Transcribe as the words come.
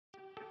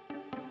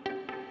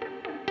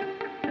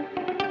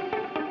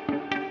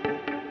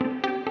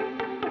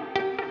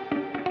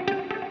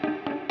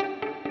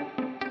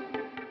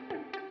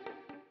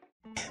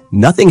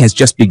Nothing has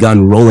just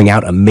begun rolling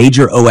out a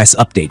major OS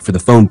update for the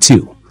phone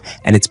too,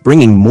 and it's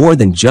bringing more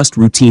than just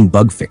routine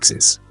bug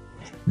fixes.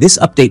 This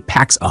update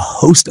packs a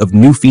host of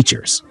new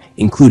features,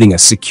 including a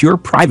secure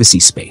privacy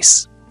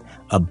space,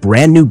 a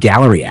brand new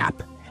gallery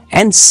app,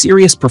 and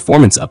serious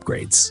performance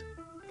upgrades.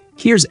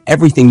 Here's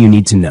everything you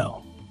need to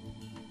know.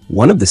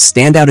 One of the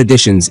standout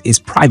additions is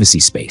Privacy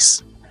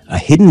Space, a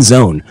hidden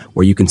zone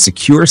where you can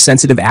secure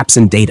sensitive apps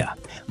and data,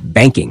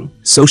 banking,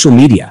 social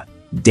media,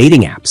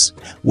 dating apps.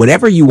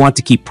 Whatever you want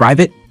to keep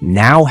private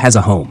now has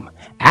a home.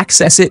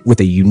 Access it with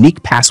a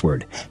unique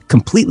password,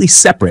 completely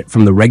separate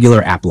from the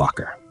regular app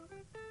locker.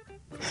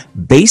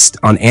 Based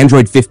on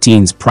Android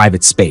 15's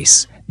Private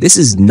Space, this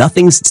is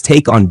Nothing's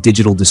take on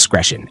digital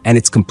discretion, and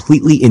it's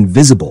completely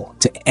invisible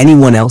to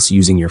anyone else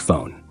using your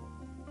phone.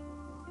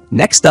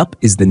 Next up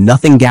is the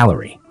Nothing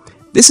Gallery.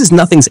 This is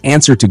Nothing's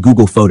answer to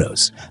Google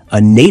Photos,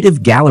 a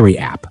native gallery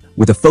app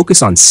with a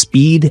focus on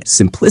speed,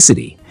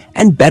 simplicity,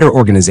 and better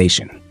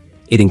organization.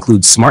 It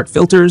includes smart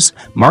filters,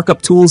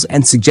 markup tools,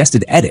 and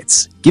suggested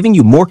edits, giving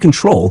you more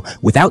control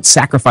without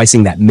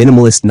sacrificing that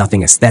minimalist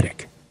Nothing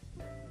aesthetic.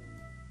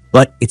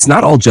 But it's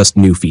not all just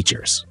new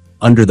features.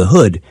 Under the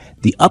hood,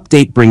 the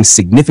update brings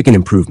significant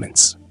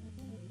improvements.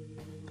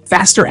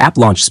 Faster app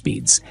launch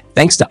speeds,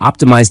 thanks to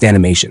optimized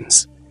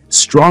animations.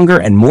 Stronger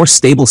and more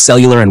stable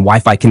cellular and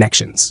Wi-Fi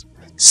connections.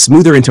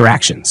 Smoother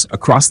interactions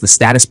across the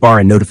status bar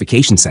and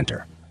notification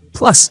center.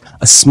 Plus,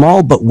 a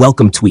small but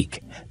welcome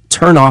tweak.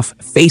 Turn off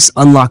Face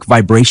Unlock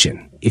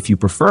Vibration if you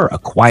prefer a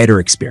quieter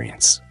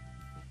experience.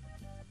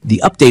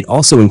 The update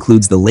also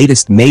includes the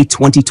latest May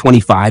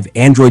 2025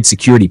 Android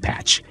security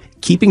patch,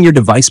 keeping your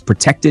device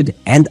protected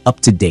and up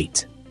to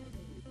date.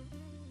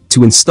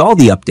 To install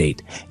the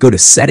update, go to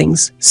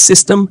Settings,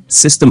 System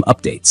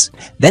Updates,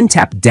 then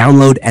tap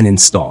Download and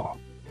Install.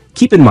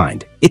 Keep in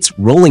mind, it's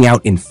rolling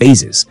out in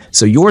phases,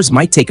 so yours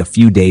might take a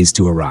few days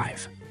to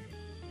arrive.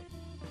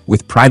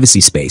 With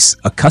Privacy Space,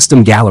 a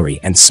custom gallery,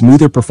 and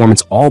smoother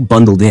performance all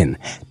bundled in,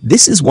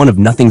 this is one of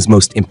Nothing's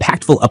most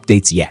impactful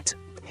updates yet.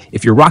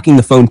 If you're rocking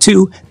the phone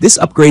too, this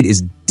upgrade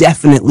is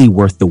definitely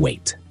worth the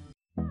wait.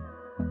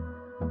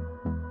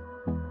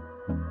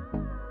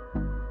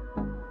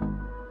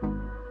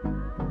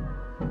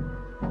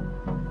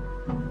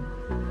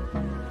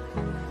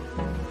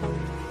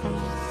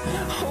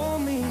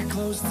 Hold me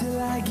close till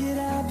I get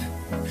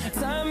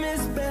up.